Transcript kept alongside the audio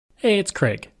Hey, it's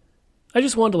Craig. I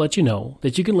just wanted to let you know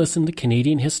that you can listen to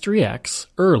Canadian History X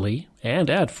early and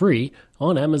ad-free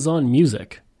on Amazon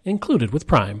Music, included with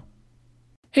Prime.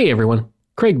 Hey everyone,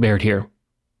 Craig Baird here.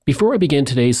 Before I begin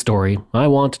today's story, I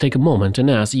want to take a moment and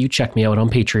ask that you check me out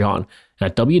on Patreon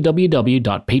at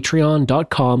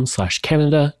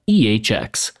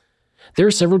www.patreon.com/CanadaEHX. There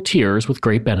are several tiers with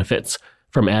great benefits,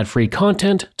 from ad-free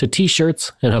content to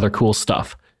t-shirts and other cool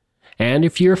stuff. And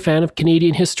if you're a fan of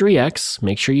Canadian History X,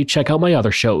 make sure you check out my other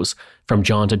shows, From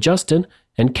John to Justin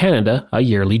and Canada, A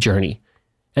Yearly Journey.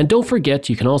 And don't forget,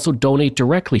 you can also donate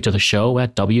directly to the show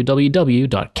at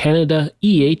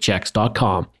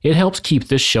www.canadaehx.com. It helps keep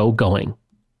this show going.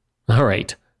 All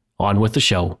right, on with the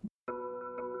show.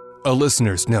 A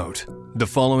listener's note. The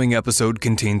following episode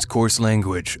contains coarse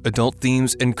language, adult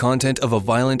themes, and content of a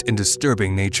violent and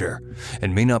disturbing nature,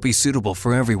 and may not be suitable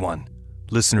for everyone.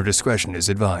 Listener discretion is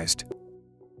advised.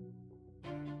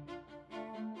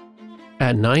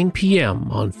 At 9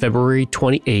 p.m. on February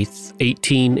 28,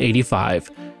 1885,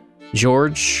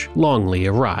 George Longley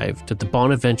arrived at the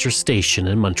Bonaventure Station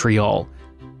in Montreal.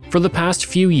 For the past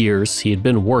few years, he had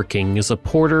been working as a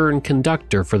porter and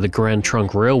conductor for the Grand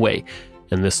Trunk Railway,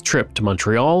 and this trip to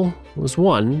Montreal was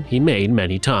one he made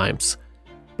many times.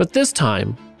 But this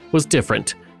time was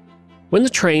different. When the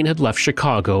train had left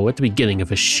Chicago at the beginning of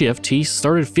his shift, he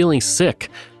started feeling sick.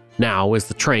 Now, as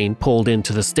the train pulled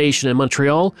into the station in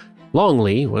Montreal,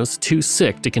 Longley was too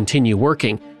sick to continue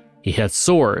working. He had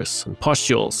sores and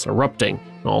pustules erupting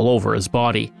all over his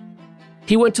body.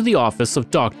 He went to the office of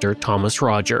Dr. Thomas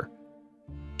Roger.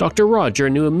 Dr. Roger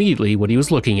knew immediately what he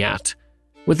was looking at.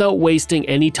 Without wasting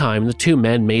any time, the two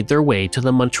men made their way to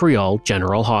the Montreal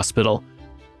General Hospital.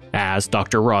 As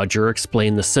Dr. Roger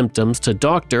explained the symptoms to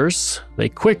doctors, they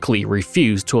quickly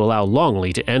refused to allow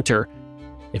Longley to enter.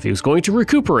 If he was going to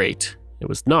recuperate, it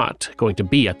was not going to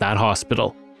be at that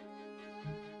hospital.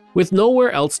 With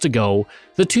nowhere else to go,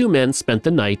 the two men spent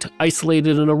the night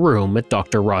isolated in a room at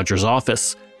Dr. Roger's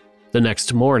office. The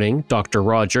next morning, Dr.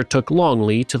 Roger took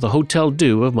Longley to the Hotel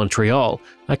Dieu of Montreal,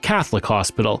 a Catholic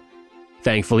hospital.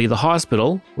 Thankfully, the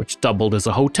hospital, which doubled as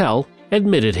a hotel,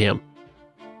 admitted him.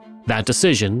 That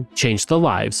decision changed the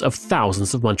lives of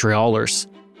thousands of Montrealers.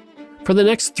 For the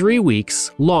next 3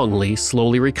 weeks, Longley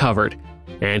slowly recovered,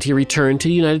 and he returned to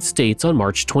the United States on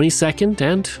March 22nd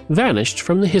and vanished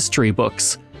from the history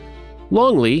books.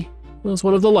 Longley was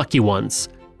one of the lucky ones.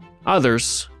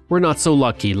 Others were not so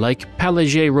lucky, like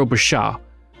Pelagie Robichaud,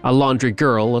 a laundry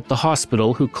girl at the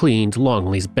hospital who cleaned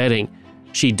Longley's bedding.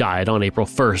 She died on April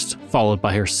 1st, followed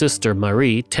by her sister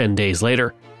Marie 10 days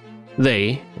later.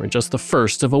 They were just the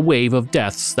first of a wave of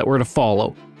deaths that were to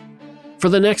follow. For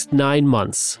the next 9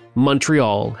 months,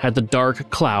 Montreal had the dark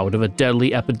cloud of a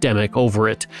deadly epidemic over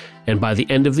it, and by the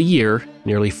end of the year,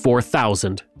 nearly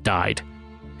 4,000 died.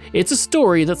 It's a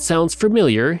story that sounds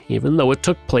familiar, even though it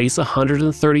took place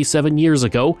 137 years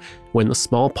ago, when the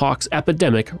smallpox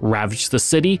epidemic ravaged the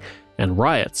city and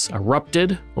riots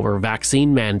erupted over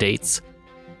vaccine mandates.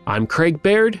 I'm Craig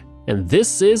Baird, and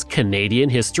this is Canadian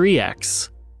History X.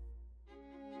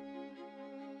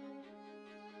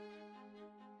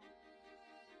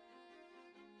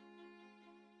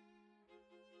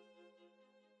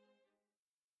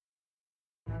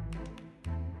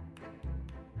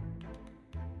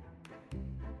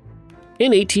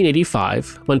 In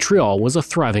 1885, Montreal was a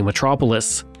thriving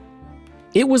metropolis.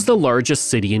 It was the largest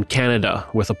city in Canada,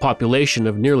 with a population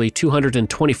of nearly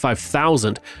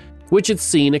 225,000, which had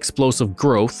seen explosive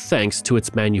growth thanks to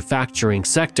its manufacturing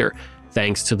sector,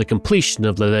 thanks to the completion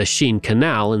of the Lachine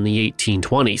Canal in the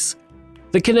 1820s.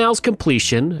 The canal's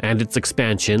completion and its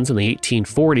expansions in the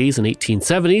 1840s and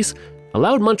 1870s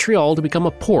allowed Montreal to become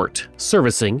a port,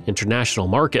 servicing international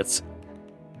markets.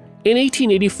 In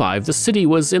 1885, the city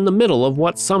was in the middle of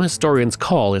what some historians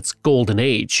call its golden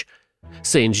age.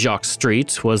 St. Jacques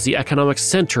Street was the economic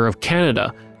center of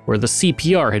Canada, where the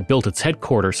CPR had built its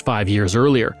headquarters 5 years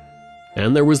earlier.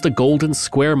 And there was the Golden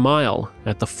Square Mile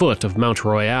at the foot of Mount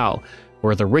Royal,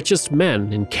 where the richest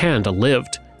men in Canada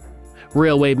lived.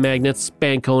 Railway magnates,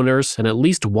 bank owners, and at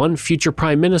least one future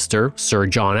prime minister, Sir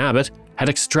John Abbott, had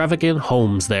extravagant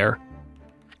homes there.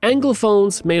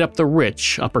 Anglophones made up the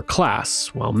rich upper class,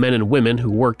 while men and women who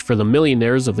worked for the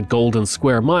millionaires of the Golden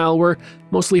Square Mile were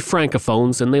mostly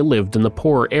francophones, and they lived in the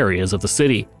poorer areas of the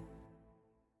city.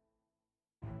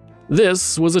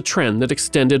 This was a trend that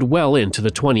extended well into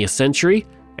the 20th century,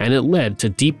 and it led to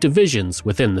deep divisions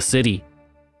within the city.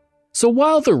 So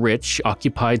while the rich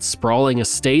occupied sprawling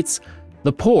estates,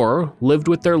 the poor lived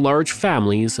with their large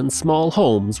families in small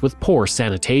homes with poor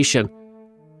sanitation.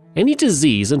 Any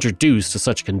disease introduced to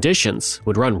such conditions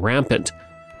would run rampant.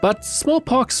 But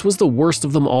smallpox was the worst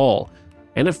of them all,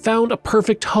 and it found a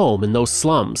perfect home in those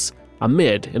slums,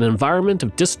 amid an environment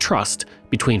of distrust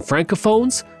between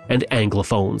francophones and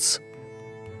anglophones.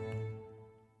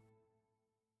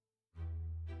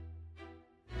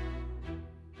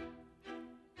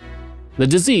 The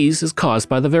disease is caused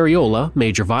by the variola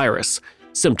major virus.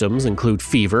 Symptoms include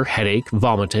fever, headache,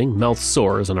 vomiting, mouth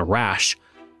sores, and a rash.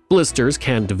 Blisters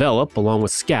can develop along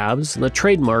with scabs and the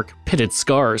trademark pitted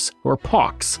scars, or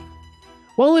pox.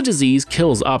 While the disease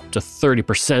kills up to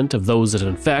 30% of those it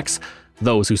infects,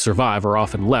 those who survive are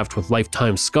often left with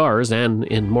lifetime scars and,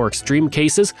 in more extreme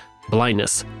cases,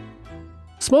 blindness.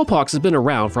 Smallpox has been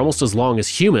around for almost as long as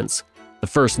humans. The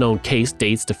first known case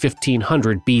dates to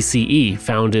 1500 BCE,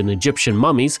 found in Egyptian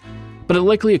mummies, but it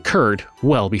likely occurred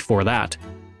well before that.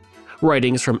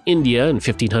 Writings from India in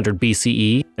 1500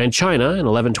 BCE and China in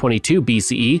 1122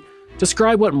 BCE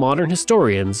describe what modern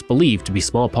historians believe to be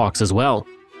smallpox as well.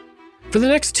 For the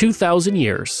next 2,000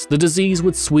 years, the disease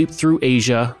would sweep through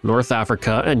Asia, North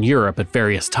Africa, and Europe at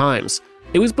various times.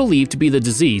 It was believed to be the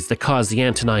disease that caused the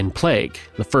Antonine Plague,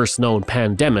 the first known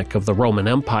pandemic of the Roman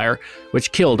Empire,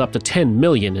 which killed up to 10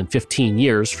 million in 15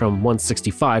 years from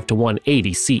 165 to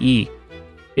 180 CE.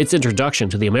 Its introduction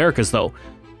to the Americas, though,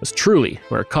 was truly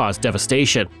where it caused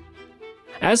devastation.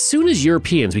 As soon as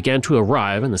Europeans began to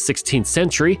arrive in the 16th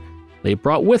century, they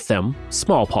brought with them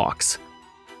smallpox.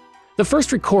 The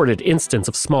first recorded instance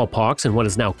of smallpox in what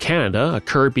is now Canada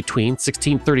occurred between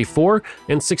 1634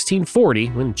 and 1640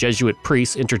 when Jesuit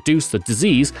priests introduced the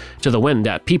disease to the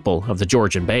Wendat people of the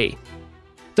Georgian Bay.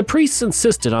 The priests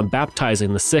insisted on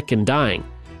baptizing the sick and dying,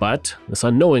 but this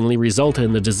unknowingly resulted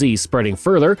in the disease spreading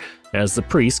further as the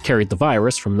priests carried the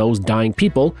virus from those dying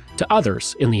people to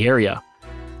others in the area.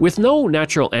 With no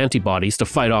natural antibodies to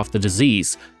fight off the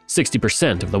disease,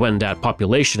 60% of the Wendat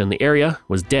population in the area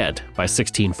was dead by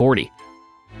 1640.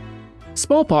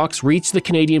 Smallpox reached the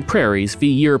Canadian prairies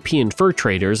via European fur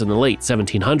traders in the late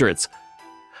 1700s.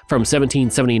 From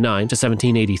 1779 to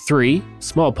 1783,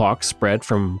 smallpox spread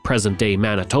from present-day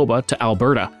Manitoba to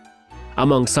Alberta.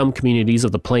 Among some communities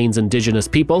of the Plains Indigenous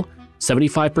people,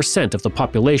 75% of the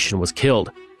population was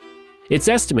killed. It's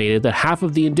estimated that half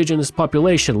of the Indigenous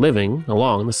population living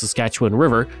along the Saskatchewan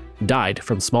River died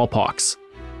from smallpox.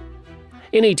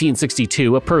 In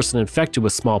 1862, a person infected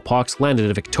with smallpox landed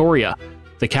in Victoria,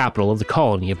 the capital of the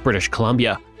colony of British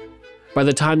Columbia. By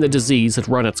the time the disease had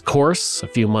run its course, a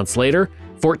few months later,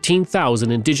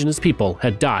 14,000 Indigenous people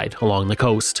had died along the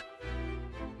coast.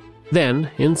 Then,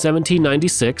 in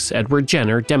 1796, Edward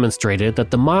Jenner demonstrated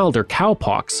that the milder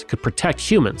cowpox could protect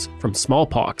humans from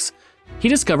smallpox. He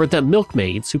discovered that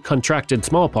milkmaids who contracted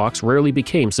smallpox rarely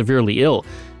became severely ill.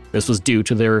 This was due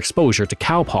to their exposure to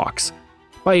cowpox.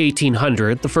 By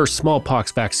 1800, the first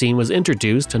smallpox vaccine was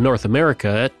introduced to North America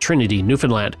at Trinity,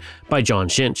 Newfoundland, by John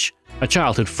Shinch, a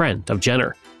childhood friend of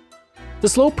Jenner. The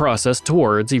slow process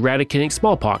towards eradicating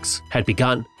smallpox had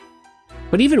begun.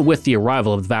 But even with the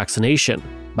arrival of the vaccination,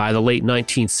 by the late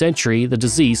 19th century, the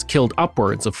disease killed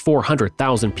upwards of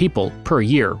 400,000 people per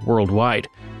year worldwide.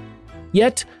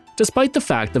 Yet, despite the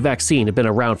fact the vaccine had been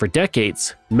around for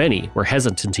decades, many were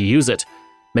hesitant to use it.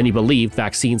 Many believed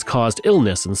vaccines caused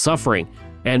illness and suffering,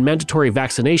 and mandatory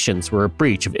vaccinations were a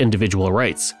breach of individual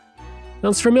rights.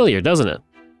 Sounds familiar, doesn't it?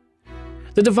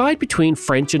 The divide between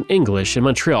French and English in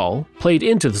Montreal played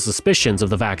into the suspicions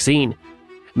of the vaccine.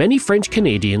 Many French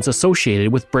Canadians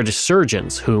associated with British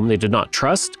surgeons whom they did not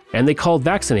trust, and they called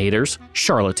vaccinators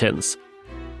charlatans.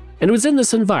 And it was in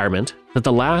this environment that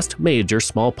the last major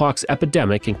smallpox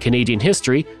epidemic in Canadian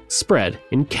history spread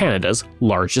in Canada's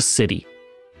largest city.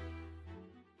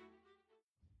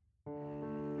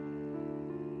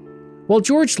 While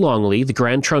George Longley, the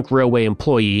Grand Trunk Railway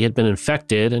employee, had been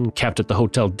infected and kept at the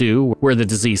Hôtel Dieu where the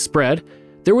disease spread,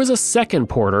 there was a second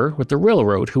porter with the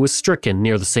railroad who was stricken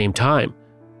near the same time.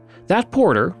 That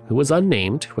porter, who was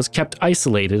unnamed, was kept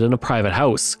isolated in a private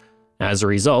house. As a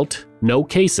result, no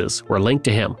cases were linked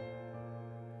to him.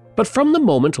 But from the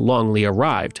moment Longley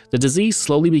arrived, the disease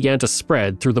slowly began to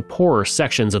spread through the poorer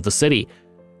sections of the city.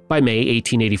 By May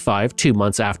 1885, 2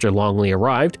 months after Longley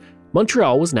arrived,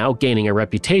 Montreal was now gaining a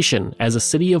reputation as a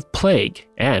city of plague,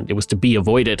 and it was to be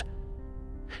avoided.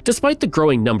 Despite the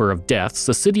growing number of deaths,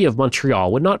 the city of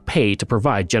Montreal would not pay to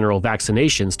provide general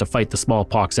vaccinations to fight the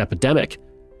smallpox epidemic.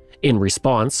 In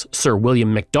response, Sir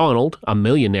William MacDonald, a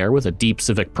millionaire with a deep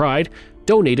civic pride,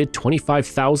 donated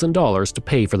 $25,000 to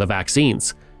pay for the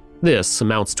vaccines. This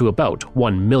amounts to about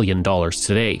 $1 million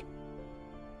today.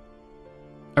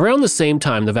 Around the same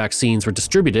time the vaccines were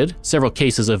distributed, several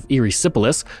cases of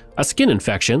erysipelas, a skin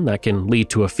infection that can lead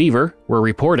to a fever, were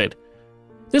reported.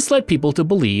 This led people to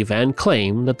believe and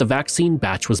claim that the vaccine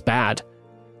batch was bad.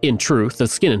 In truth, the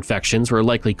skin infections were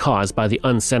likely caused by the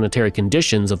unsanitary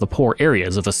conditions of the poor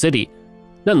areas of the city.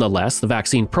 Nonetheless, the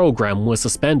vaccine program was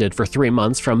suspended for 3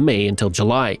 months from May until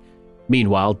July.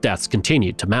 Meanwhile, deaths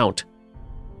continued to mount.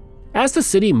 As the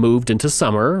city moved into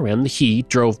summer and the heat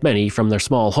drove many from their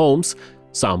small homes,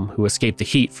 some who escaped the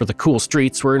heat for the cool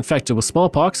streets were infected with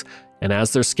smallpox, and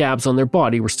as their scabs on their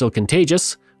body were still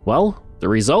contagious, well, the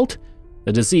result?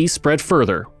 The disease spread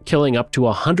further, killing up to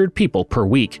 100 people per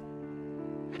week.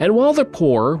 And while the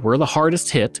poor were the hardest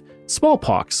hit,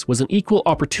 smallpox was an equal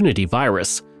opportunity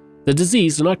virus. The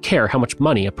disease did not care how much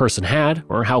money a person had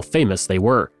or how famous they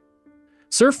were.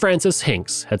 Sir Francis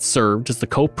Hincks had served as the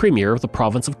co-premier of the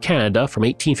province of Canada from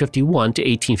 1851 to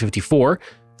 1854,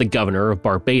 the governor of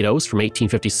Barbados from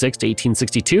 1856 to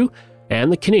 1862,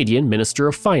 and the Canadian Minister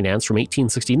of Finance from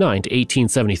 1869 to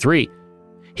 1873.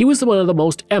 He was one of the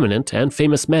most eminent and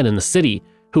famous men in the city,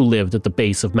 who lived at the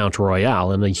base of Mount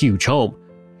Royal in a huge home.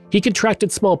 He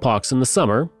contracted smallpox in the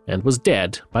summer and was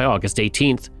dead by August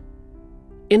 18th.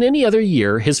 In any other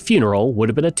year, his funeral would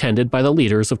have been attended by the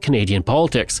leaders of Canadian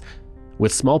politics.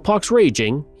 With smallpox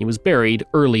raging, he was buried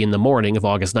early in the morning of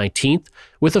August 19th,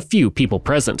 with a few people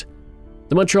present.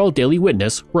 The Montreal Daily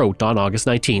Witness wrote on August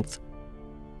 19th,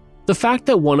 "The fact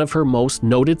that one of her most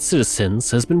noted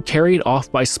citizens has been carried off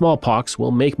by smallpox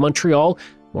will make Montreal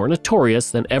more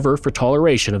notorious than ever for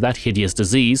toleration of that hideous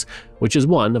disease, which is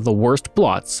one of the worst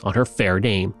blots on her fair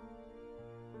name."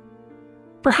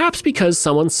 Perhaps because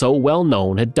someone so well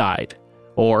known had died,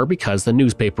 or because the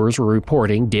newspapers were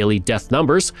reporting daily death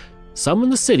numbers, some in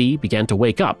the city began to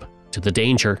wake up to the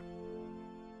danger.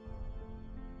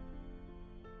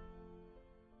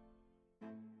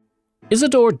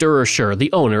 Isidore Durocher,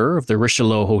 the owner of the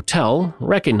Richelieu Hotel,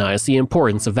 recognized the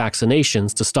importance of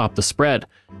vaccinations to stop the spread.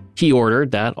 He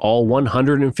ordered that all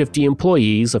 150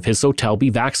 employees of his hotel be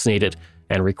vaccinated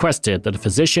and requested that a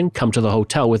physician come to the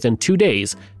hotel within 2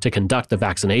 days to conduct the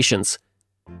vaccinations.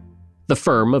 The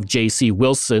firm of J.C.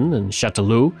 Wilson and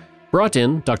Châteauneuf brought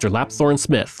in Dr. Lapthorne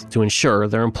Smith to ensure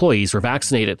their employees were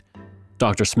vaccinated.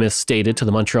 Dr. Smith stated to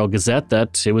the Montreal Gazette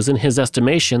that it was in his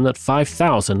estimation that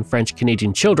 5,000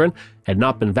 French-Canadian children had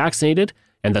not been vaccinated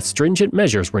and that stringent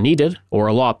measures were needed or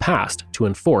a law passed to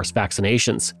enforce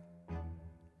vaccinations.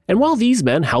 And while these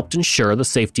men helped ensure the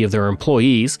safety of their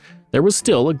employees, there was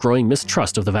still a growing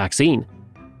mistrust of the vaccine.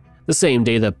 The same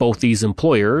day that both these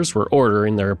employers were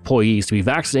ordering their employees to be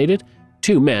vaccinated,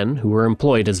 2 men who were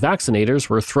employed as vaccinators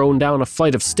were thrown down a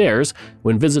flight of stairs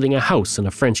when visiting a house in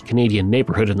a French-Canadian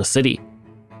neighborhood in the city.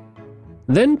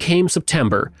 Then came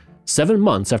September, 7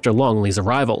 months after Longley's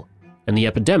arrival, and the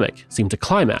epidemic seemed to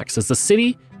climax as the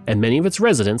city and many of its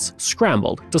residents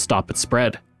scrambled to stop its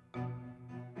spread.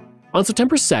 On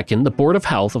September 2nd, the Board of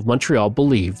Health of Montreal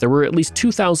believed there were at least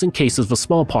 2,000 cases of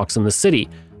smallpox in the city,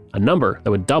 a number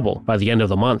that would double by the end of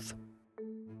the month.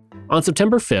 On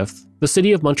September 5th, the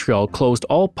city of Montreal closed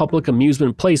all public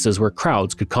amusement places where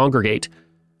crowds could congregate.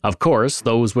 Of course,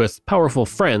 those with powerful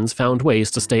friends found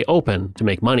ways to stay open to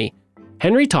make money.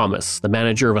 Henry Thomas, the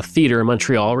manager of a theater in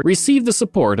Montreal, received the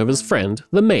support of his friend,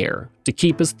 the mayor, to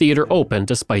keep his theater open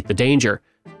despite the danger.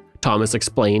 Thomas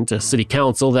explained to city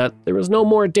council that there was no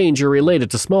more danger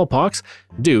related to smallpox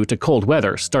due to cold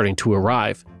weather starting to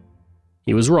arrive.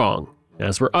 He was wrong,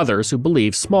 as were others who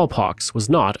believed smallpox was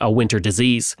not a winter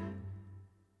disease.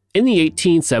 In the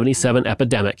 1877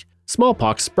 epidemic,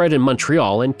 smallpox spread in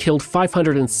Montreal and killed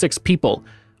 506 people.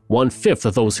 1/5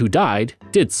 of those who died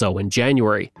did so in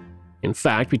January. In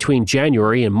fact, between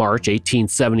January and March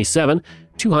 1877,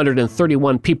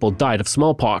 231 people died of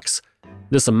smallpox.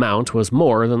 This amount was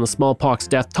more than the smallpox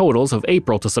death totals of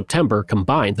April to September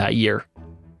combined that year.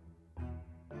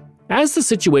 As the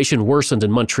situation worsened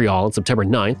in Montreal on September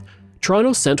 9th,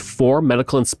 Toronto sent 4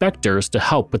 medical inspectors to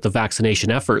help with the vaccination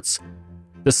efforts.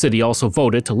 The city also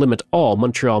voted to limit all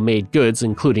Montreal-made goods,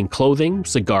 including clothing,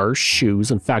 cigars, shoes,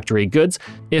 and factory goods,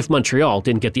 if Montreal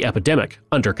didn't get the epidemic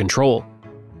under control.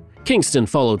 Kingston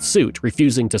followed suit,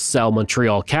 refusing to sell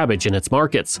Montreal cabbage in its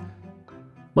markets.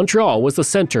 Montreal was the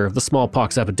center of the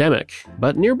smallpox epidemic,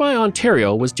 but nearby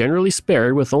Ontario was generally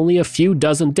spared with only a few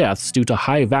dozen deaths due to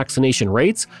high vaccination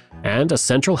rates and a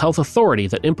central health authority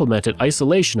that implemented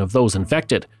isolation of those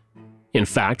infected. In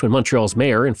fact, when Montreal's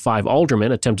mayor and 5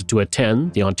 aldermen attempted to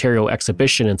attend the Ontario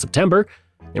exhibition in September,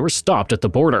 they were stopped at the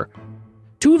border.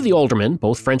 2 of the aldermen,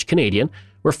 both French-Canadian,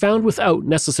 were found without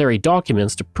necessary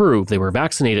documents to prove they were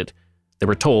vaccinated. They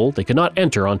were told they could not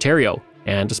enter Ontario,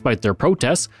 and despite their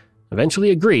protests,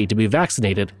 eventually agreed to be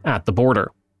vaccinated at the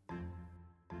border.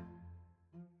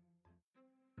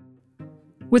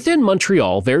 Within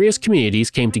Montreal, various communities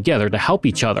came together to help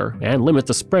each other and limit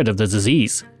the spread of the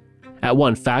disease. At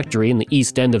one factory in the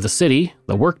east end of the city,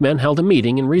 the workmen held a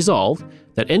meeting and resolved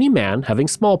that any man having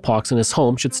smallpox in his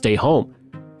home should stay home.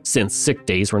 Since sick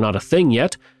days were not a thing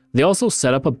yet, they also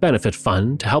set up a benefit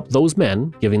fund to help those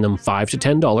men, giving them $5 to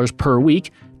 $10 per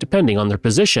week, depending on their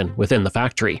position within the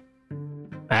factory.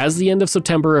 As the end of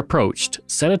September approached,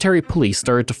 sanitary police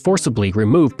started to forcibly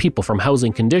remove people from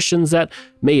housing conditions that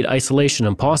made isolation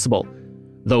impossible.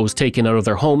 Those taken out of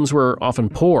their homes were often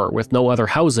poor with no other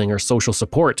housing or social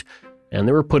support, and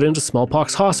they were put into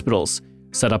smallpox hospitals,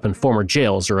 set up in former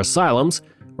jails or asylums,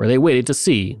 where they waited to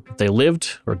see if they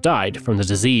lived or died from the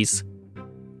disease.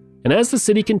 And as the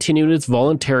city continued its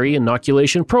voluntary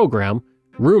inoculation program,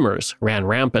 rumors ran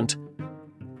rampant.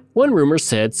 One rumor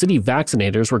said city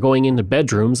vaccinators were going into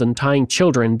bedrooms and tying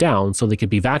children down so they could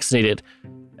be vaccinated.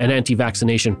 An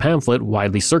anti-vaccination pamphlet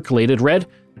widely circulated read,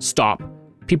 "Stop.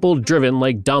 People driven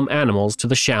like dumb animals to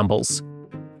the shambles."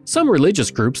 Some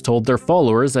religious groups told their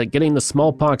followers that getting the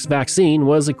smallpox vaccine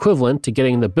was equivalent to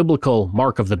getting the biblical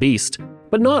mark of the beast.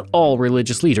 But not all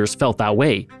religious leaders felt that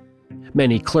way.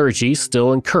 Many clergy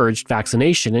still encouraged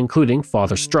vaccination, including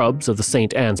Father Stubbs of the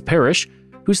St. Anne's Parish,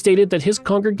 who stated that his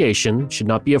congregation should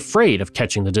not be afraid of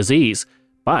catching the disease,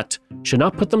 but should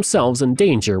not put themselves in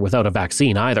danger without a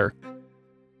vaccine either.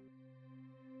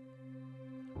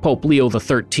 Pope Leo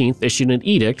XIII issued an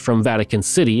edict from Vatican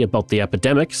City about the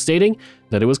epidemic, stating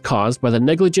that it was caused by the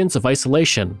negligence of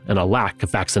isolation and a lack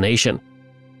of vaccination.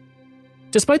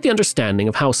 Despite the understanding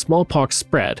of how smallpox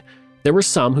spread, there were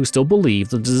some who still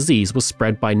believed the disease was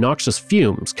spread by noxious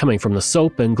fumes coming from the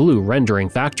soap and glue rendering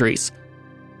factories.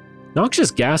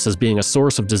 Noxious gases being a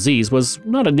source of disease was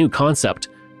not a new concept.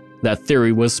 That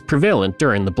theory was prevalent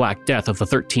during the Black Death of the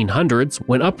 1300s,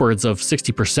 when upwards of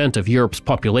 60% of Europe's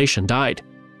population died.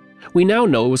 We now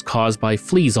know it was caused by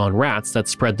fleas on rats that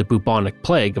spread the bubonic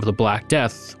plague of the Black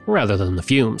Death, rather than the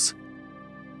fumes.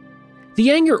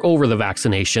 The anger over the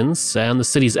vaccinations and the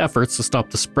city's efforts to stop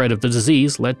the spread of the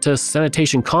disease led to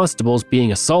sanitation constables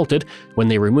being assaulted when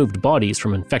they removed bodies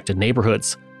from infected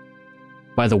neighborhoods.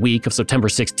 By the week of September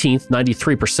 16th,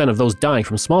 93% of those dying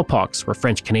from smallpox were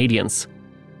French Canadians.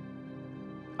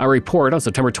 A report on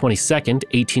September 22nd,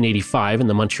 1885 in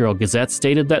the Montreal Gazette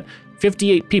stated that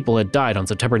 58 people had died on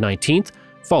September 19th,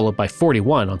 followed by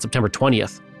 41 on September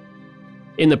 20th.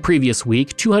 In the previous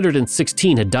week,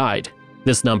 216 had died.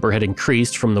 This number had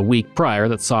increased from the week prior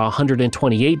that saw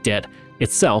 128 dead,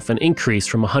 itself an increase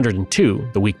from 102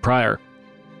 the week prior.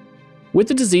 With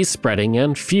the disease spreading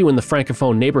and few in the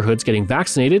Francophone neighborhoods getting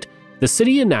vaccinated, the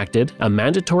city enacted a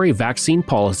mandatory vaccine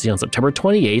policy on September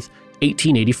 28,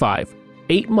 1885,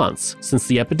 8 months since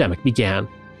the epidemic began.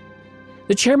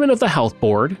 The chairman of the health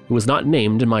board, who was not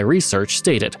named in my research,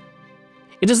 stated,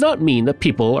 "It does not mean that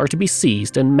people are to be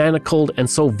seized and manacled and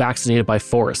so vaccinated by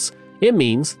force. It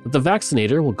means that the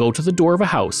vaccinator will go to the door of a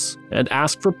house and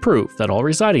ask for proof that all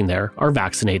residing there are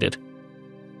vaccinated."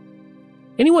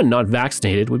 Anyone not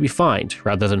vaccinated would be fined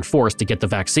rather than forced to get the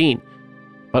vaccine.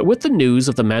 But with the news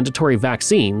of the mandatory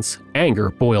vaccines, anger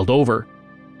boiled over.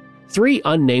 3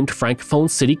 unnamed Francophone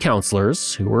city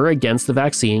councillors who were against the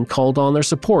vaccine called on their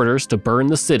supporters to burn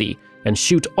the city and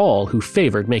shoot all who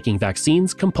favored making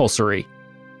vaccines compulsory.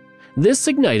 This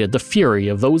ignited the fury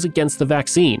of those against the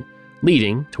vaccine,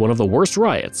 leading to one of the worst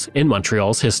riots in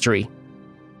Montreal's history.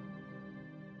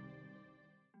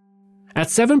 At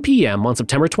 7 p.m. on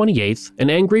September 28th, an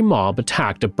angry mob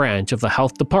attacked a branch of the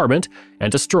health department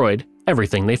and destroyed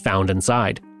everything they found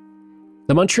inside.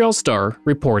 The Montreal Star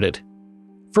reported,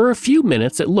 "For a few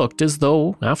minutes it looked as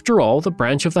though, after all, the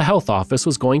branch of the health office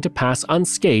was going to pass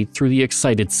unscathed through the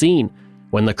excited scene,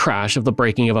 when the crash of the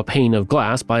breaking of a pane of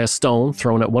glass by a stone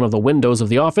thrown at one of the windows of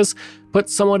the office put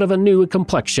somewhat of a new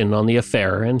complexion on the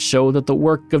affair and showed that the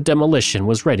work of demolition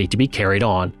was ready to be carried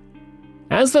on.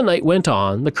 As the night went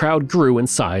on, the crowd grew in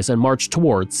size and marched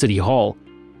towards City Hall.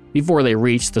 Before they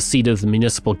reached the seat of the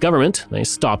municipal government, they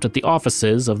stopped at the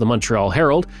offices of the Montreal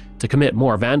Herald to commit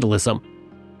more vandalism.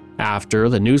 After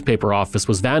the newspaper office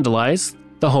was vandalized,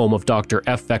 the home of Dr.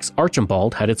 F.X.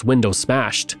 Archibald had its windows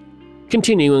smashed.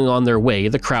 Continuing on their way,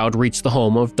 the crowd reached the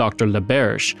home of Dr.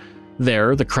 Laberge.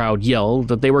 There, the crowd yelled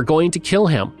that they were going to kill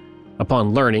him.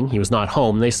 Upon learning he was not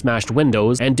home, they smashed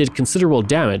windows and did considerable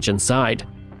damage inside.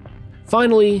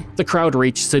 Finally, the crowd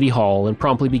reached City Hall and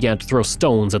promptly began to throw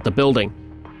stones at the building.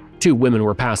 2 women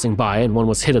were passing by and one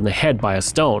was hit in the head by a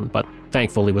stone, but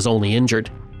thankfully was only injured.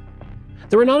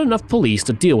 There were not enough police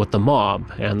to deal with the mob,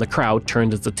 and the crowd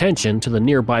turned its attention to the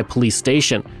nearby police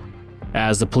station.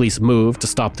 As the police moved to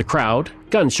stop the crowd,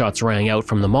 gunshots rang out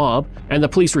from the mob, and the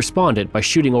police responded by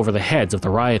shooting over the heads of the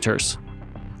rioters.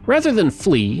 Rather than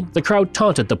flee, the crowd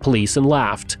taunted the police and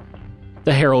laughed.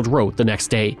 The Herald wrote the next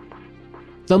day,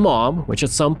 "The mob, which at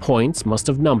some points must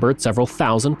have numbered several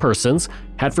thousand persons,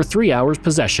 had for 3 hours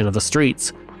possession of the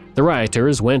streets. The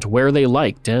rioters went where they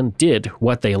liked and did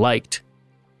what they liked."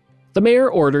 The mayor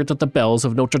ordered that the bells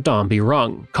of Notre Dame be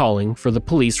rung, calling for the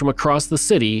police from across the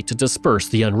city to disperse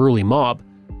the unruly mob.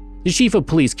 The chief of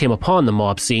police came upon the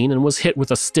mob scene and was hit with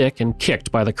a stick and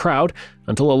kicked by the crowd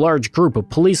until a large group of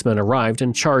policemen arrived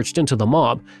and charged into the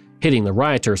mob, hitting the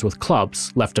rioters with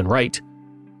clubs left and right.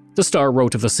 The Star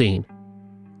wrote of the scene,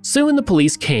 "Soon the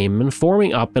police came and,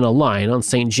 forming up in a line on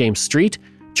St. James Street,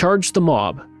 charged the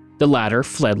mob. The latter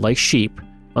fled like sheep.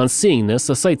 On seeing this,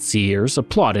 the sightseers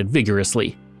applauded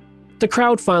vigorously. The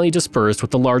crowd finally dispersed with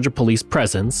the larger police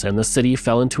presence, and the city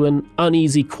fell into an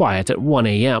uneasy quiet at 1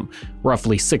 a.m.,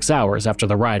 roughly 6 hours after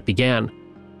the riot began.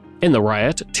 In the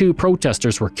riot, 2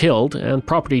 protesters were killed, and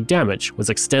property damage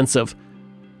was extensive.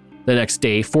 The next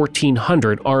day,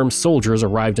 1,400 armed soldiers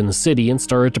arrived in the city and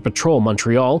started to patrol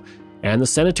Montreal, and the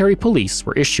sanitary police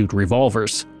were issued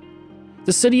revolvers.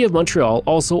 The city of Montreal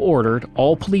also ordered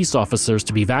all police officers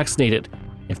to be vaccinated.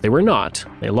 If they were not,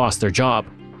 they lost their job."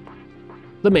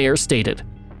 The mayor stated,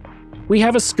 "We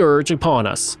have a scourge upon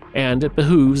us, and it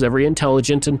behooves every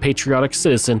intelligent and patriotic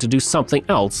citizen to do something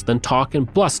else than talk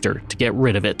and bluster to get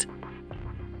rid of it."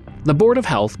 The Board of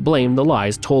Health blamed the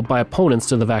lies told by opponents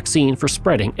to the vaccine for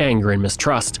spreading anger and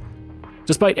mistrust.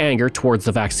 Despite anger towards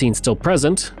the vaccine still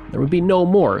present, there would be no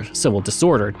more civil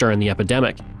disorder during the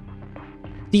epidemic.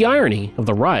 The irony of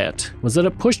the riot was that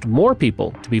it pushed more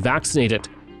people to be vaccinated.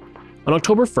 On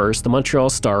October 1st, the Montreal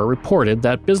Star reported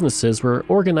that businesses were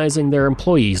organizing their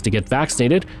employees to get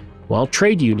vaccinated, while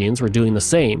trade unions were doing the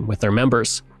same with their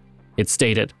members. It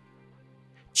stated,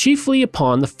 "Chiefly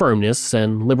upon the firmness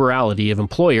and liberality of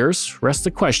employers rests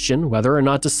the question whether or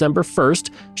not December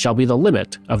 1st shall be the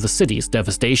limit of the city's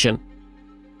devastation."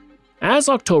 As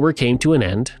October came to an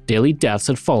end, daily deaths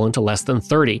had fallen to less than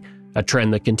 30, a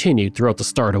trend that continued throughout the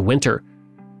start of winter.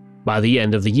 By the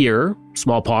end of the year,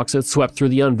 smallpox had swept through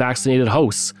the unvaccinated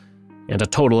hosts, and a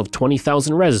total of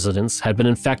 20,000 residents had been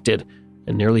infected,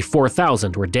 and nearly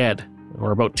 4,000 were dead,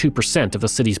 or about 2% of the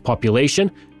city's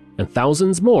population, and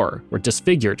thousands more were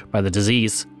disfigured by the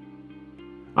disease.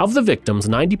 Of the victims,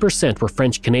 90% were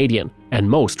French Canadian, and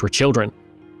most were children.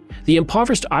 The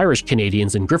impoverished Irish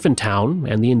Canadians in Griffintown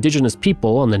and the indigenous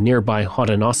people on the nearby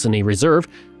Haudenosaunee Reserve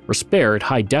were spared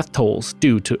high death tolls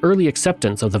due to early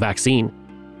acceptance of the vaccine.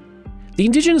 The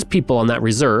indigenous people on that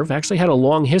reserve actually had a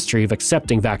long history of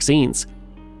accepting vaccines.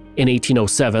 In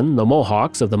 1807, the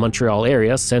Mohawks of the Montreal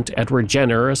area sent Edward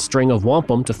Jenner a string of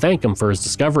wampum to thank him for his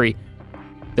discovery.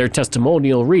 Their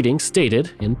testimonial reading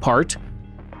stated, in part,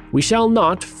 "We shall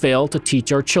not fail to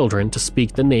teach our children to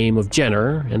speak the name of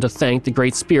Jenner and to thank the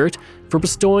Great Spirit for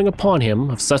bestowing upon him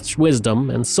of such wisdom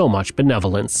and so much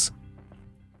benevolence."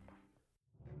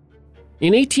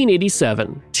 In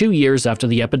 1887, 2 years after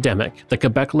the epidemic, the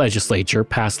Quebec legislature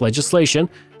passed legislation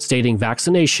stating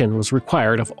vaccination was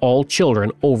required of all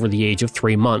children over the age of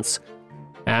 3 months.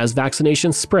 As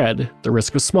vaccinations spread, the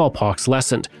risk of smallpox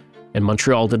lessened, and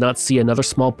Montreal did not see another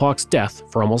smallpox death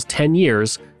for almost 10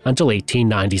 years until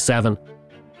 1897.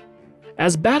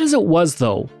 As bad as it was,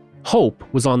 though, hope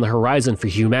was on the horizon for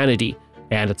humanity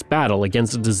and its battle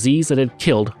against a disease that had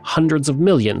killed hundreds of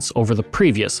millions over the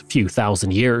previous few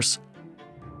thousand years.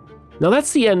 Now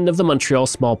that's the end of the Montreal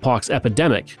smallpox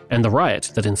epidemic and the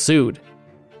riot that ensued.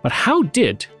 But how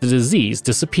did the disease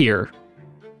disappear?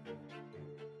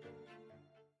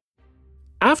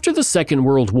 After the Second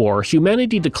World War,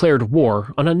 humanity declared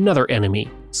war on another enemy,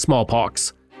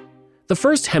 smallpox. The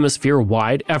first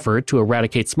hemisphere-wide effort to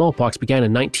eradicate smallpox began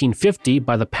in 1950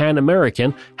 by the Pan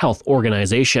American Health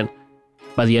Organization.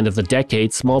 By the end of the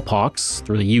decade, smallpox,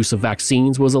 through the use of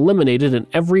vaccines, was eliminated in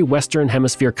every Western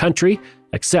Hemisphere country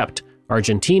except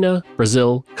Argentina,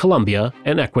 Brazil, Colombia,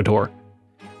 and Ecuador.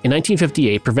 In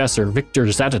 1958, Professor Viktor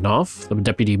Zhadanov, the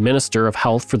Deputy Minister of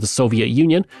Health for the Soviet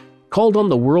Union, called on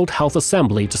the World Health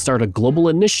Assembly to start a global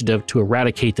initiative to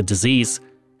eradicate the disease.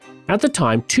 At the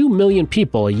time, 2 million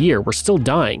people a year were still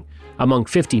dying, among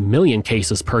 50 million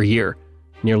cases per year.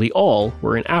 Nearly all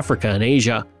were in Africa and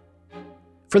Asia.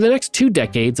 For the next 2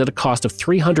 decades, at a cost of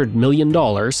 $300 million,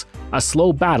 a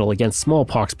slow battle against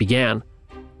smallpox began.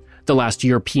 The last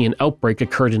European outbreak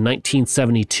occurred in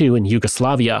 1972 in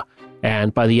Yugoslavia,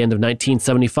 and by the end of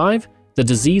 1975, the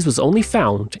disease was only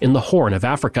found in the Horn of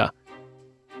Africa.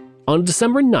 On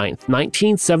December 9,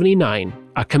 1979,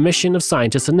 a commission of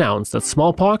scientists announced that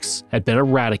smallpox had been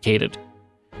eradicated.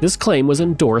 This claim was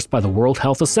endorsed by the World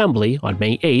Health Assembly on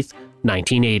May 8,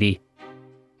 1980.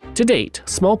 To date,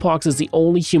 smallpox is the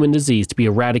only human disease to be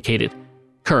eradicated.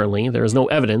 Currently, there is no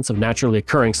evidence of naturally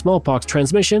occurring smallpox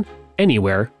transmission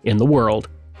anywhere in the world.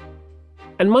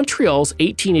 And Montreal's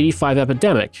 1885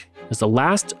 epidemic is the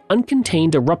last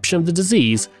uncontained eruption of the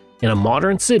disease in a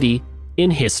modern city in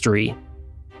history.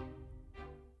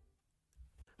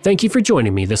 Thank you for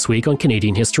joining me this week on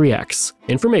Canadian History X.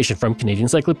 Information from Canadian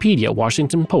Encyclopedia,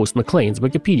 Washington Post, Maclean's,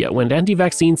 Wikipedia, When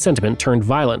Anti-Vaccine Sentiment Turned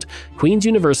Violent, Queen's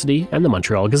University, and the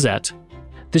Montreal Gazette.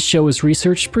 This show is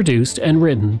researched, produced, and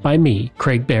written by me,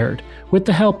 Craig Baird, with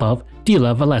the help of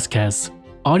Dila Velasquez.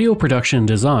 Audio production and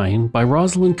design by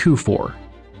Rosalind Kufor.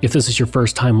 If this is your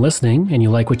first time listening and you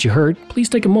like what you heard, please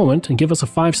take a moment and give us a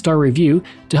 5-star review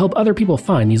to help other people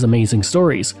find these amazing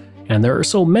stories. And there are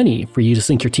so many for you to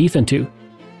sink your teeth into.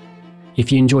 If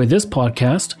you enjoy this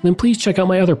podcast, then please check out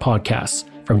my other podcasts,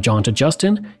 From John to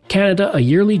Justin, Canada, A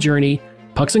Yearly Journey,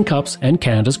 Pucks and Cups, and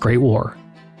Canada's Great War.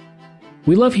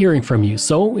 We love hearing from you,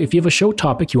 so if you have a show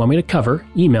topic you want me to cover,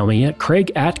 email me at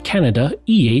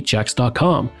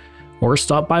craig@canadaehx.com, or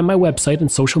stop by my website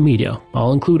and social media.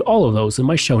 I'll include all of those in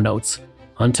my show notes.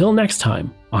 Until next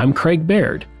time, I'm Craig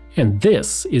Baird, and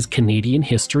this is Canadian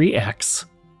History X.